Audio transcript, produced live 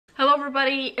Hello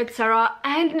everybody, it's Sarah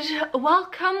and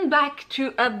welcome back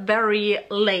to a very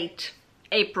late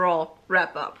April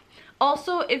wrap-up.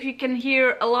 Also, if you can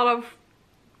hear a lot of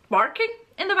barking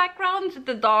in the background,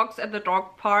 the dogs at the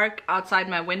dog park outside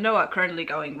my window are currently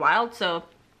going wild, so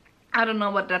I don't know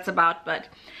what that's about, but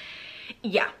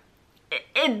yeah,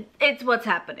 it's what's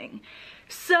happening.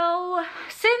 So,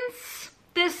 since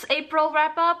this April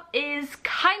wrap-up is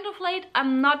kind of late,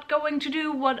 I'm not going to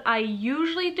do what I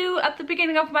usually do at the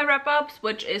beginning of my wrap-ups,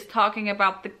 which is talking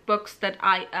about the books that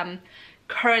I am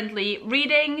currently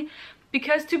reading,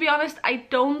 because to be honest, I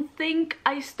don't think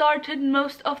I started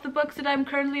most of the books that I'm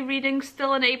currently reading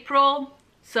still in April,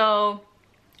 so,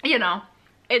 you know,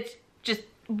 it's just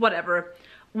whatever.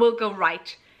 We'll go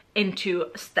right into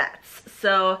stats.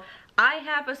 So I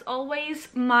have, as always,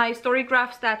 my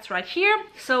Storygraph stats right here.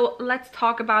 So let's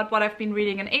talk about what I've been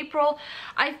reading in April.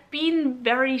 I've been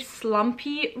very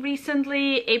slumpy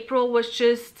recently. April was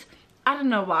just, I don't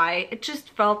know why, it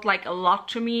just felt like a lot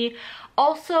to me.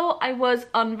 Also, I was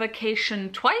on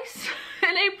vacation twice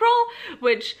in April,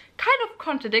 which kind of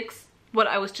contradicts what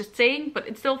I was just saying, but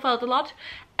it still felt a lot.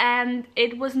 And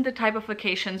it wasn't the type of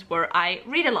vacations where I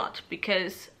read a lot,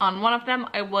 because on one of them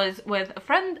I was with a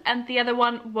friend and the other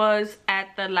one was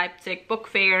at the Leipzig Book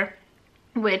Fair,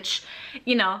 which,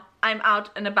 you know, I'm out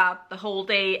and about the whole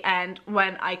day, and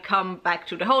when I come back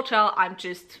to the hotel I'm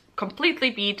just completely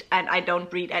beat and I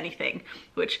don't read anything,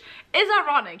 which is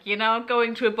ironic, you know,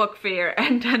 going to a book fair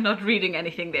and then not reading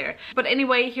anything there. But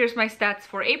anyway, here's my stats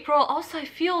for April. Also, I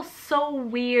feel so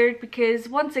weird because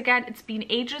once again it's been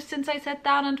ages since I sat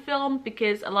down and filmed,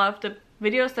 because a lot of the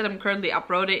videos that I'm currently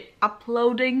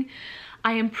uploading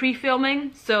I am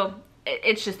pre-filming, so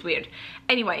it's just weird.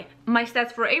 Anyway, my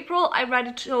stats for April: I read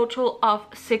a total of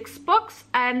 6 books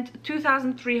and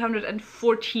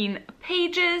 2,314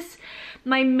 pages.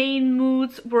 My main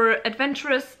moods were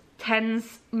adventurous,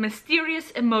 tense, mysterious,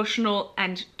 emotional,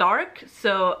 and dark.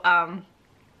 So,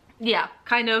 yeah,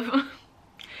 kind of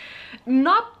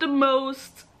not the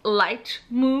most light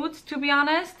moods, to be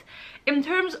honest. In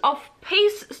terms of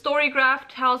pace, Storygraph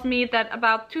tells me that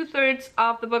about 2/3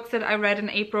 of the books that I read in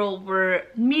April were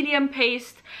medium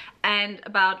paced and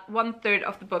about 1/3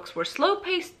 of the books were slow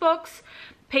paced books.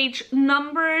 Page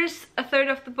numbers: 1/3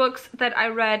 of the books that I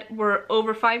read were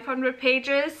over 500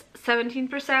 pages,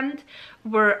 17%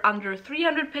 were under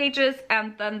 300 pages,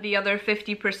 and then the other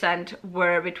 50%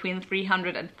 were between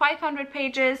 300 and 500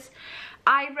 pages.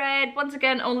 I read, once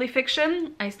again, only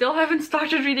fiction. I still haven't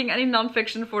started reading any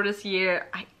non-fiction for this year.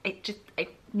 I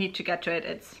need to get to it.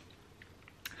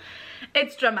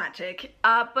 It's dramatic.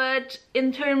 But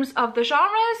in terms of the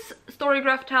genres,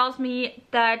 Storygraph tells me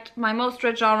that my most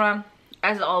read genre,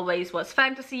 as always, was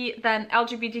fantasy, then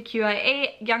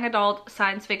LGBTQIA, young adult,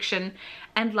 science fiction,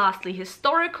 and lastly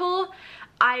historical.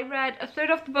 I read 1/3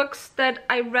 of the books that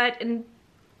I read in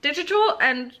digital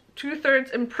and 2/3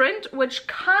 in print, which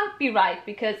can't be right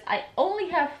because I only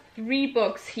have 3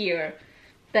 books here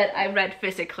that I read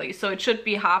physically, so it should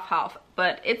be half-half,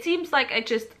 but it seems like I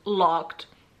just logged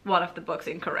one of the books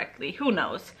incorrectly. Who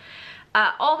knows?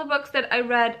 All the books that I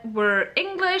read were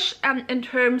English, and in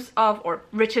terms of, or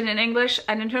written in English,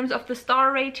 and in terms of the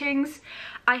star ratings,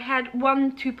 I had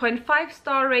 1 2.5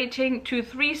 star rating, 2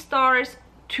 3 stars,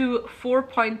 2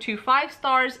 4.25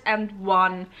 stars, and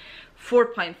 1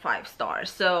 4.5 stars.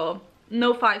 So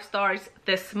no 5 stars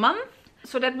this month.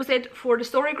 So that was it for the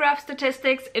Storygraph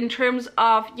statistics. In terms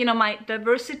of, you know, my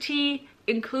diversity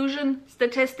inclusion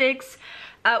statistics,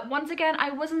 once again,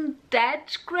 I wasn't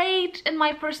that great in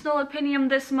my personal opinion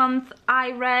this month.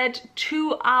 I read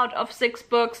 2 out of 6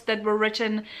 books that were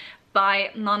written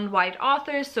by non-white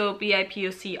authors, so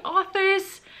BIPOC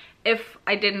authors, if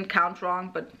I didn't count wrong,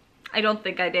 but I don't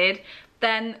think I did.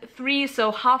 Then 3,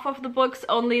 so half of the books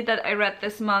only that I read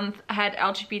this month had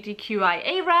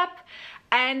LGBTQIA rep,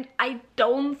 and I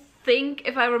don't think,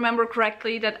 if I remember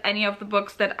correctly, that any of the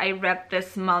books that I read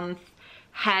this month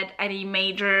had any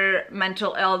major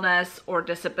mental illness or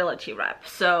disability rep.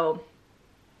 So,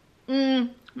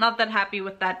 not that happy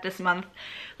with that this month.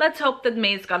 Let's hope that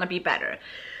May is gonna be better.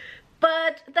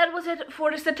 But that was it for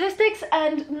the statistics,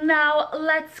 and now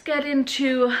let's get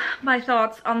into my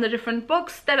thoughts on the different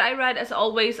books that I read. As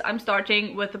always, I'm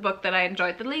starting with the book that I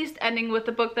enjoyed the least, ending with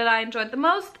the book that I enjoyed the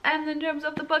most. And in terms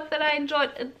of the book that I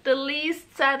enjoyed the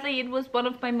least, sadly, it was one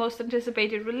of my most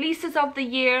anticipated releases of the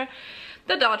year,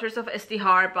 The Daughters of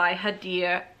Istihar by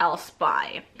Hadir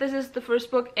El-Spy. This is the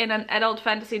first book in an adult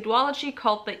fantasy duology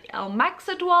called the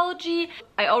El-Maxa duology.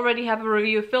 I already have a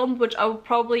review filmed, which I will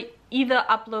probably either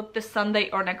upload this Sunday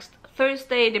or next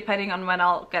Thursday, depending on when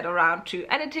I'll get around to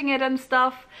editing it and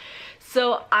stuff.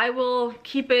 so I will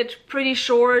keep it pretty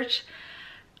short.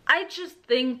 I just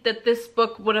think that this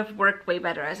book would have worked way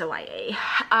better as a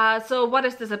YA. So what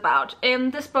is this about?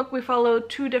 In this book we follow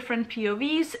two different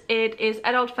POVs. It is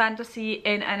adult fantasy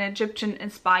in an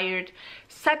Egyptian-inspired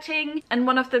setting, and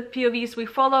one of the POVs we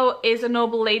follow is a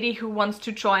noble lady who wants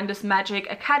to join this magic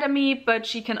academy, but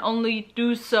she can only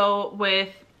do so with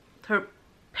her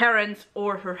parents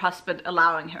or her husband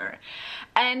allowing her.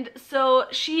 And so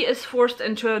she is forced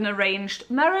into an arranged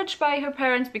marriage by her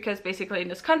parents, because basically in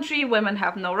this country women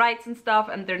have no rights and stuff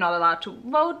and they're not allowed to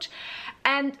vote.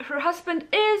 And her husband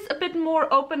is a bit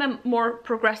more open and more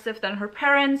progressive than her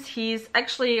parents. He's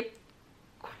actually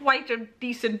quite a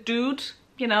decent dude,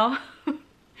 you know,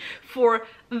 for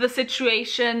the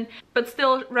situation, but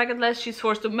still regardless she's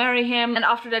forced to marry him. And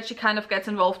after that she kind of gets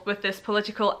involved with this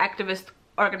political activist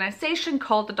organization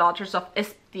called the Daughters of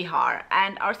Istihar,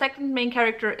 and our second main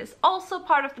character is also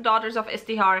part of the Daughters of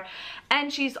Istihar,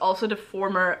 and she's also the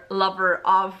former lover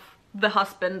of the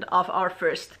husband of our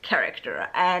first character.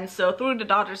 And so through the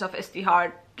Daughters of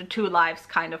Istihar the two lives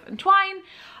kind of entwine.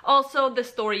 Also, the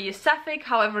story is sapphic,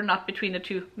 however not between the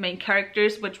two main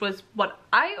characters, which was what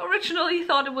I originally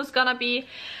thought it was gonna be.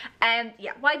 And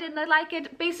yeah, why didn't I like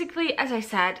it? Basically, as I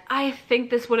said, I think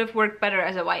this would have worked better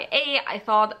as a YA. I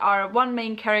thought our one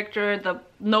main character, the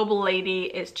noble lady,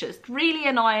 is just really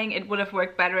annoying. It would have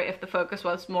worked better if the focus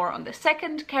was more on the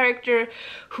second character,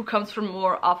 who comes from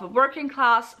more of a working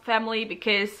class family,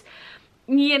 because,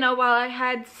 you know, while I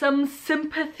had some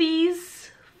sympathies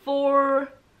for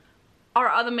our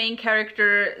other main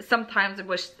character, sometimes it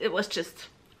was just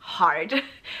hard.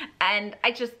 And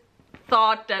I just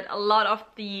thought that a lot of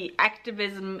the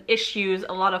activism issues,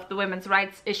 a lot of the women's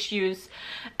rights issues,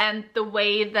 and the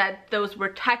way that those were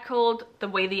tackled, the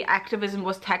way the activism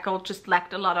was tackled, just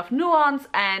lacked a lot of nuance,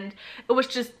 and it was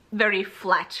just very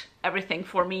flat, everything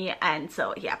for me. And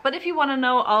so yeah, but if you want to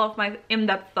know all of my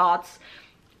in-depth thoughts,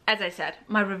 as I said,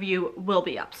 my review will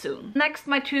be up soon. Next,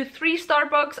 my two 3-star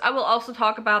books. I will also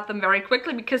talk about them very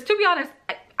quickly, because to be honest,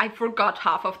 I forgot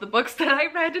half of the books that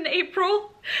I read in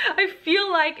April. I feel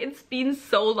like it's been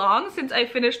so long since I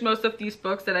finished most of these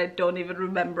books that I don't even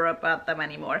remember about them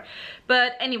anymore.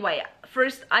 But anyway,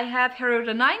 first I have Harrow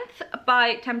the Ninth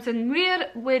by Tamsin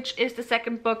Muir, which is the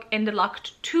second book in the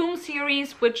Locked Tomb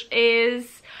series, which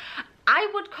is, I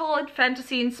would call it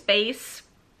fantasy in space.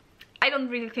 I don't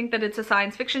really think that it's a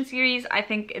science fiction series. I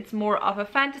think it's more of a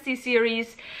fantasy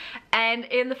series. And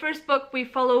in the first book we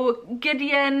follow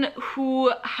Gideon,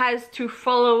 who has to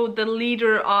follow the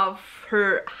leader of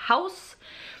her house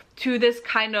to this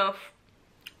kind of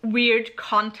weird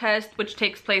contest which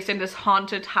takes place in this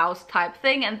haunted house type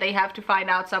thing, and they have to find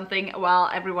out something while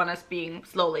everyone is being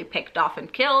slowly picked off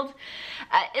and killed.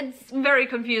 It's very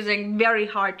confusing, very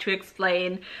hard to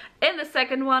explain. In the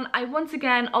second one, I once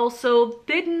again also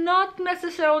did not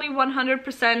necessarily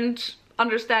 100%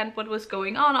 understand what was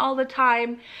going on all the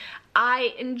time.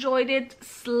 I enjoyed it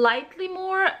slightly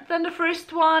more than the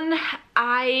first one.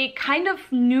 I kind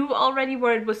of knew already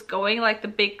where it was going, like the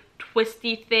big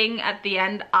twisty thing at the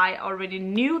end, I already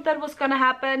knew that was gonna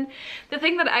happen. The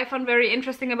thing that I found very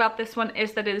interesting about this one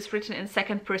is that it is written in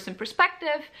second-person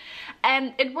perspective,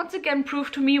 and it once again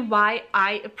proved to me why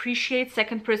I appreciate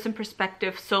second-person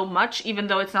perspective so much, even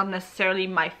though it's not necessarily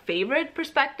my favorite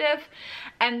perspective.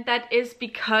 And that is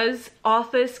because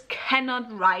authors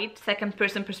cannot write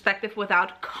second-person perspective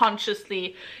without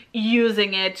consciously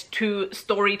using it to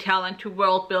storytell and to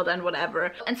world build and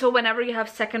whatever. And so whenever you have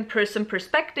second-person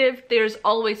perspective, there's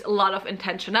always a lot of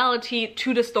intentionality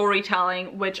to the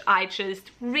storytelling, which I just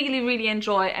really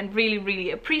enjoy and really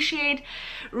appreciate.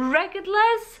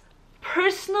 Regardless,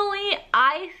 personally,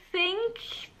 I think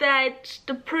that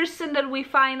the person that we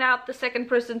find out the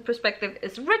second-person perspective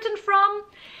is written from,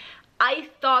 I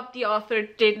thought the author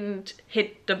didn't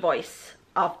hit the voice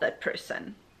of that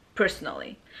person,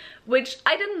 personally. Which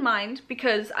I didn't mind,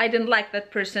 because I didn't like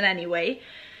that person anyway.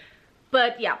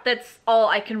 But yeah, that's all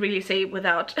I can really say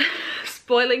without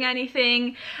spoiling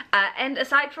anything. And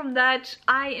aside from that,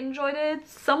 I enjoyed it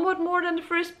somewhat more than the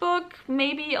first book,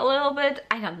 maybe a little bit,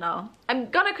 I don't know. I'm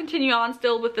gonna continue on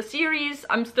still with the series,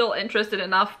 I'm still interested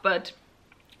enough, but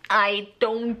I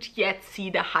don't yet see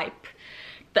the hype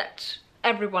that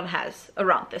everyone has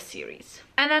around this series.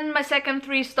 And then my second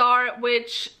 3-star,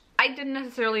 which I didn't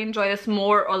necessarily enjoy this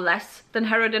more or less than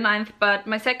Harrow the Ninth, but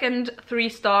my second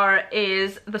 3-star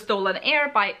is The Stolen Heir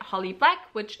by Holly Black,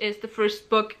 which is the first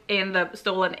book in the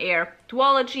Stolen Heir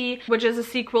duology, which is a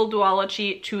sequel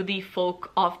duology to the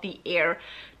Folk of the Air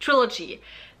trilogy.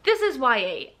 This is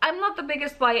YA. I'm not the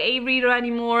biggest YA reader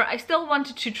anymore. I still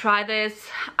wanted to try this.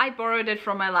 I borrowed it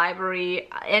from my library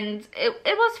and it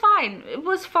was fine. It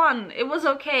was fun. It was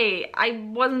okay. I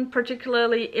wasn't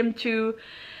particularly into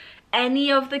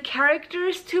any of the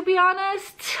characters, to be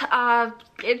honest.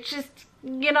 It just,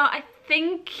 you know, I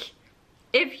think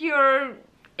if you're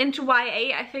into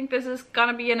YA, I think this is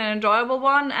gonna be an enjoyable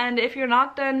one, and if you're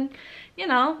not, then, you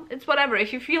know, it's whatever.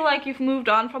 If you feel like you've moved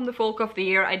on from the Folk of the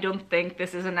Year, I don't think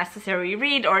this is a necessary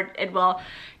read, or it will,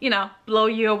 you know, blow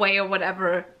you away or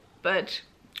whatever, but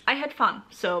I had fun,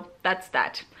 so that's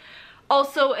that.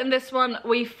 Also, in this one,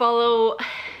 we follow,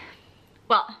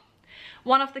 well,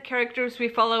 one of the characters we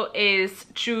follow is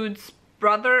Jude's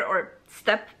brother, or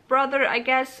stepbrother, I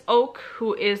guess, Oak,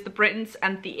 who is the prince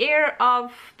and the heir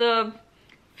of the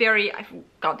fairy, I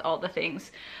forgot all the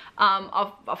things,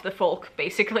 of the folk,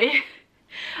 basically,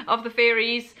 of the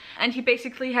fairies. And he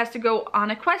basically has to go on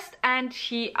a quest, and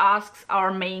he asks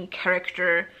our main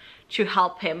character to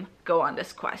help him go on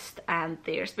this quest. And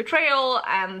there's betrayal,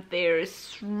 and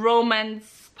there's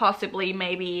romance, possibly,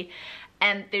 maybe,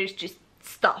 and there's just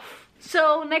stuff.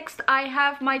 So next I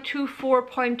have my two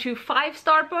 4.25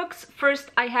 star books.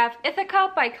 First I have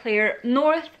Ithaca by Claire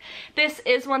North. This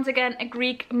is once again a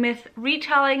Greek myth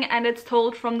retelling, and it's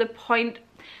told from the point...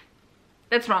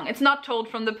 That's wrong, it's not told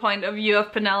from the point of view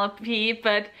of Penelope,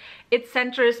 but it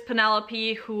centers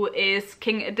Penelope, who is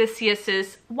King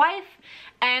Odysseus's wife,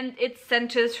 and it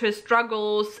centers her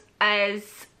struggles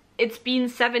as it's been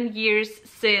 7 years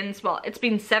since, well, it's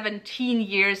been 17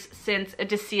 years since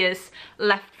Odysseus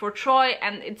left for Troy,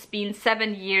 and it's been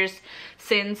 7 years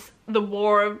since the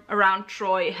war around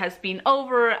Troy has been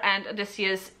over and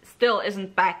Odysseus still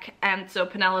isn't back. And so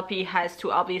Penelope has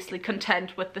to obviously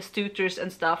contend with the suitors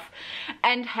and stuff,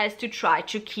 and has to try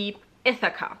to keep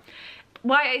Ithaca.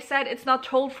 Why I said it's not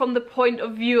told from the point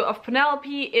of view of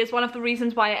Penelope is one of the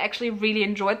reasons why I actually really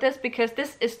enjoyed this, because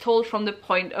this is told from the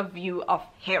point of view of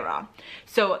Hera,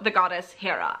 so the goddess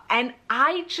Hera, and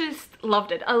I just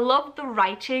loved it. I loved the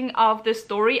writing of the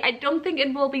story. I don't think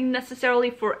it will be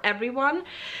necessarily for everyone,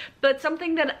 but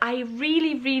something that I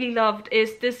really loved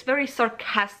is this very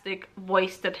sarcastic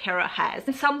voice that Hera has.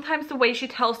 And sometimes the way she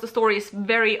tells the story is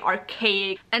very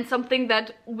archaic, and something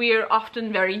that we're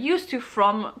often very used to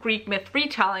from Greek myth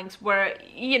retellings, where,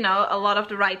 you know, a lot of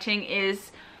the writing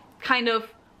is kind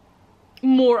of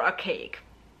more archaic,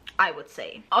 I would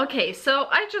say. Okay, so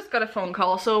I just got a phone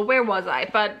call, so where was I?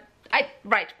 But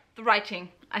right, the writing,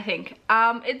 I think.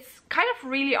 It's kind of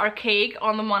really archaic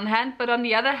on the one hand, but on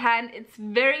the other hand, it's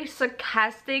very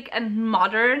sarcastic and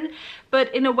modern,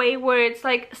 but in a way where it's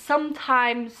like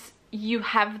sometimes you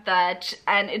have that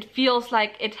and it feels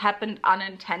like it happened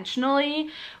unintentionally.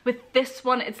 With this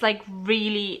one, it's like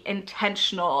really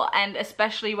intentional, and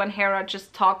especially when Hera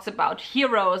just talks about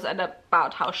heroes and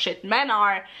about how shit men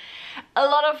are. A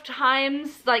lot of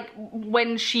times, like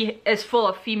when she is full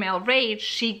of female rage,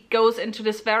 she goes into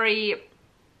this very,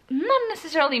 not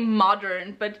necessarily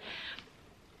modern, but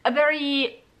a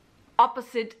very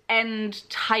opposite end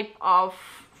type of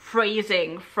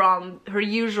phrasing from her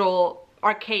usual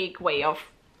archaic way of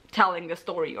telling the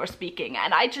story or speaking,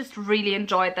 and I just really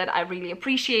enjoyed that. I really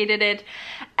appreciated it,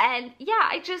 and yeah,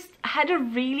 I just had a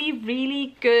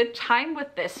really good time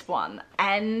with this one,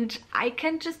 and I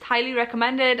can just highly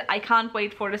recommend it. I can't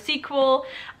wait for the sequel.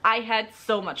 I had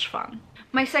so much fun.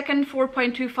 My second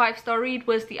 4.25 star read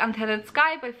was The Untethered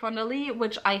Sky by Fonda Lee,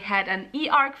 which I had an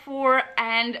e-arc for,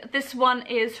 and this one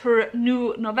is her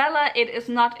new novella. It is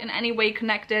not in any way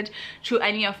connected to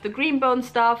any of the Greenbone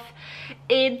stuff.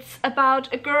 It's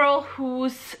about a girl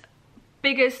whose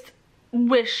biggest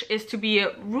wish is to be a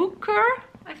rooker,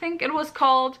 I think it was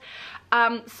called.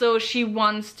 So she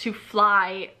wants to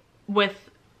fly with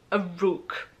a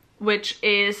rook, which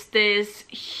is this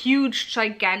huge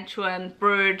gigantuan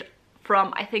bird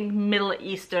from, I think, Middle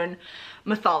Eastern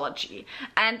mythology.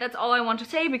 And that's all I want to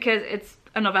say, because it's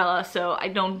a novella, so I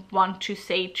don't want to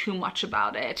say too much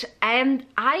about it. And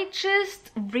I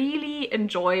just really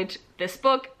enjoyed this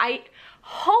book. I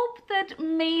hope that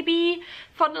maybe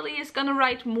Fonda Lee is gonna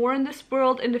write more in this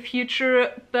world in the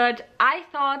future, but I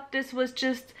thought this was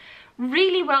just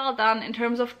really well done in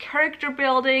terms of character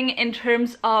building, in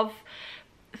terms of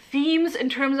themes, in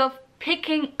terms of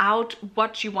picking out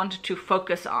what you wanted to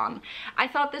focus on. I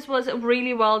thought this was a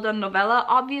really well done novella.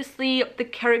 Obviously, the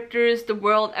characters, the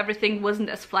world, everything wasn't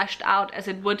as fleshed out as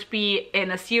it would be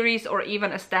in a series or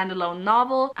even a standalone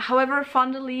novel. However,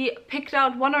 Fonda Lee picked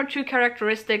out 1 or 2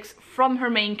 characteristics from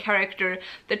her main character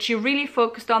that she really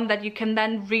focused on, that you can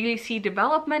then really see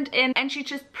development in, and she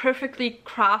just perfectly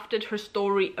crafted her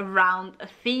story around a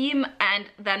theme and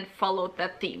then followed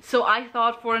that theme. So I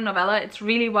thought for a novella it's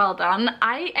really well done.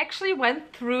 I actually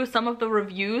went through some of the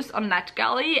reviews on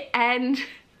NetGalley and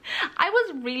I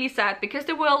was really sad because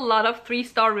there were a lot of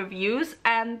 3-star reviews,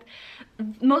 and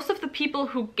most of the people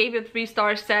who gave it 3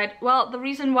 stars said, well, the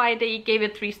reason why they gave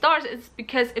it 3 stars is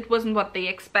because it wasn't what they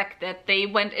expected. They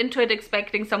went into it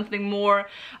expecting something more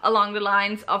along the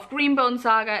lines of Greenbone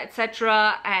Saga,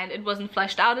 etc., and it wasn't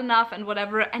fleshed out enough and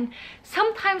whatever. And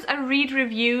sometimes I read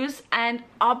reviews, and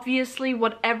obviously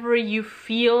whatever you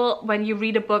feel when you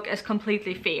read a book is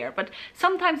completely fair, but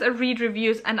sometimes I read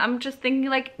reviews and I'm just thinking,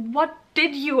 like, what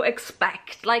did you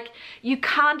expect? Like, you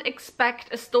can't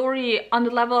expect a story on the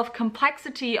level of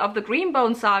complexity of the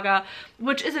Greenbone Saga,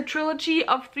 which is a trilogy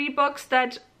of 3 books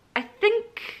that I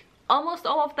think almost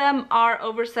all of them are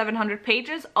over 700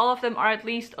 pages. All of them are at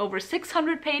least over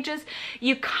 600 pages.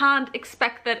 You can't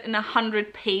expect that in a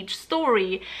 100-page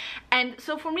story. And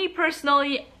so for me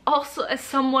personally, also as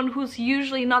someone who's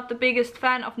usually not the biggest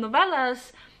fan of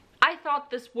novellas, I thought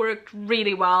this worked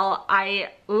really well.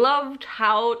 I loved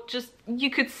how just you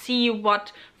could see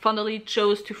what Fonda Lee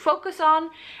chose to focus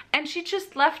on, and she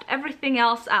just left everything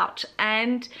else out.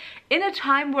 And in a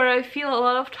time where I feel a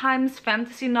lot of times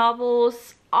fantasy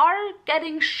novels are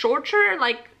getting shorter,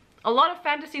 like a lot of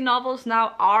fantasy novels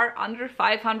now are under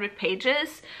 500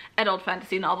 pages, adult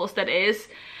fantasy novels that is,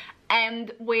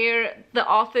 and where the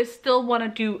authors still want to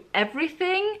do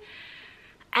everything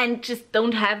and just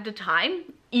don't have the time,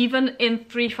 even in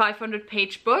 3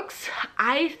 500-page books,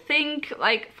 I think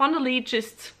like Fonda Lee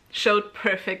just showed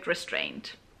perfect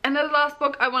restraint. And the last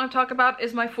book I want to talk about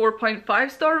is my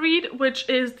 4.5-star read, which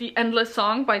is The Endless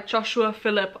Song by Joshua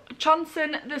Philip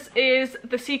Johnson. This is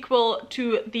the sequel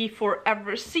to The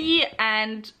Forever Sea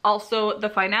and also the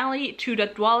finale to the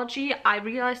duology. I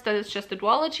realized that it's just a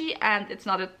duology and it's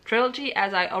not a trilogy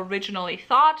as I originally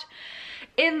thought.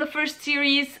 In the first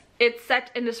series, it's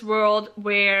set in this world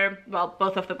where, well,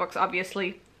 both of the books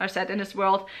obviously are set in this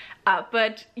world,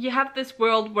 but you have this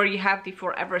world where you have the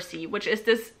Forever Sea, which is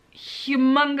this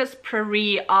humongous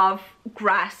prairie of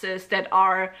grasses that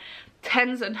are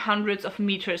tens and hundreds of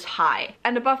meters high.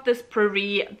 And above this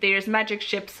prairie, there's magic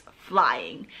ships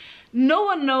flying. No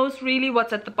one knows really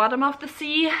what's at the bottom of the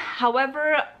sea.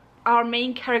 However, our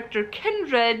main character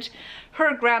Kindred,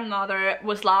 her grandmother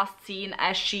was last seen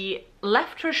as she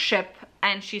left her ship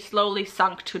and she slowly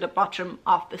sunk to the bottom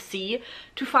of the sea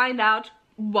to find out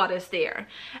what is there.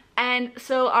 And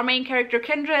so our main character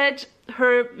Kindred,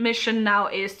 her mission now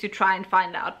is to try and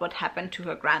find out what happened to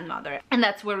her grandmother. And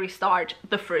that's where we start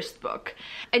the first book.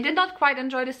 I did not quite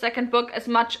enjoy the second book as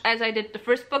much as I did the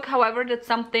first book. However, that's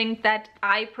something that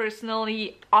I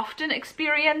personally often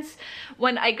experience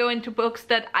when I go into books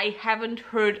that I haven't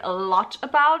heard a lot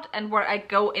about and where I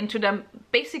go into them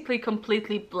basically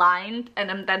completely blind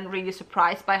and I'm then really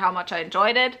surprised by how much I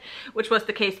enjoyed it, which was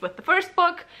the case with the first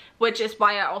book, which is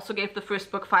why I also gave the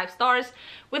first book 5 stars.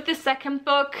 With the second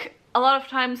book, a lot of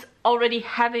times already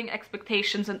having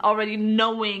expectations and already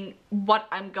knowing what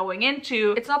I'm going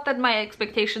into, it's not that my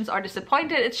expectations are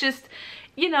disappointed, it's just,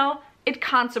 you know, it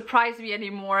can't surprise me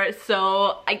anymore,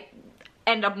 so I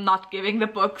end up not giving the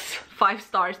books 5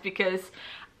 stars because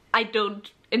I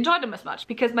don't enjoy them as much,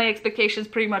 because my expectations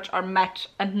pretty much are met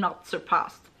and not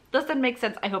surpassed. Does that make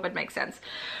sense? I hope it makes sense.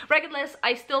 Regardless,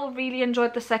 I still really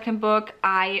enjoyed the second book.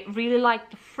 I really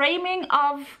liked the framing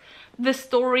of the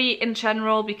story in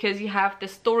general, because you have the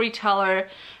storyteller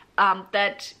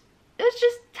that is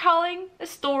just telling a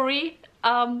story,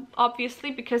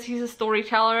 obviously, because he's a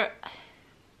storyteller.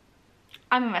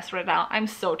 I'm a mess right now. I'm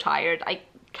so tired. I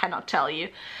cannot tell you.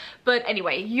 But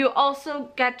anyway, you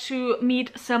also get to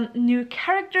meet some new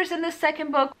characters in the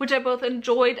second book, which I both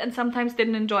enjoyed and sometimes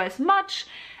didn't enjoy as much,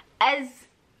 as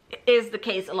is the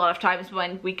case a lot of times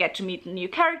when we get to meet new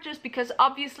characters, because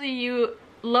obviously you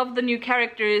love the new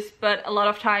characters, but a lot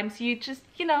of times you just,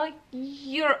 you know,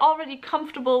 you're already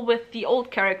comfortable with the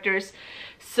old characters,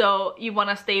 so you want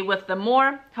to stay with them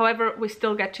more. However, we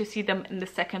still get to see them in the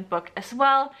second book as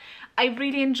well. I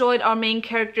really enjoyed our main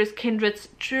character's Kindred's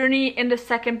journey in the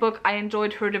second book. I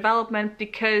enjoyed her development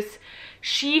because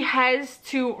she has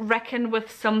to reckon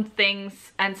with some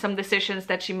things and some decisions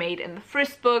that she made in the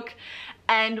first book,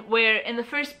 and where in the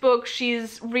first book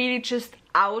she's really just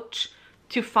out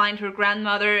to find her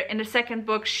grandmother. In the second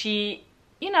book, she,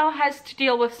 you know, has to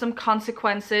deal with some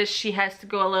consequences. She has to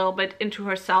go a little bit into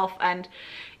herself and,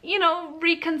 you know,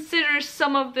 reconsider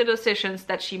some of the decisions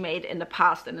that she made in the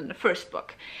past and in the first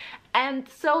book. And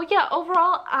so yeah,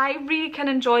 overall I really can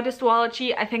enjoy this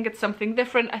duology. I think it's something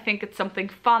different, I think it's something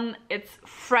fun, it's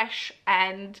fresh,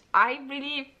 and I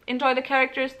really enjoy the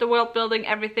characters, the world building,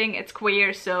 everything. It's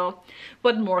queer, so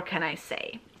what more can I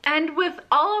say? And with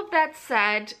all of that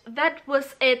said, that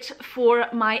was it for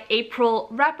my April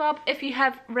wrap-up. If you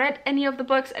have read any of the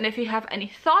books and if you have any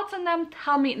thoughts on them,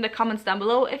 tell me in the comments down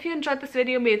below. If you enjoyed this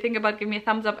video, maybe think about giving me a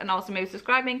thumbs up and also maybe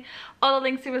subscribing. All the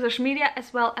links to my social media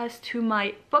as well as to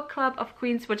my book club of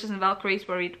Queens, Witches and Valkyries,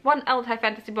 where I read one adult high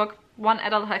fantasy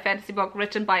book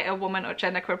written by a woman or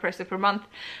genderqueer person per month,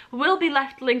 will be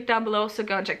left linked down below, so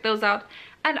go and check those out.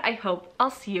 And I hope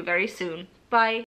I'll see you very soon. Bye!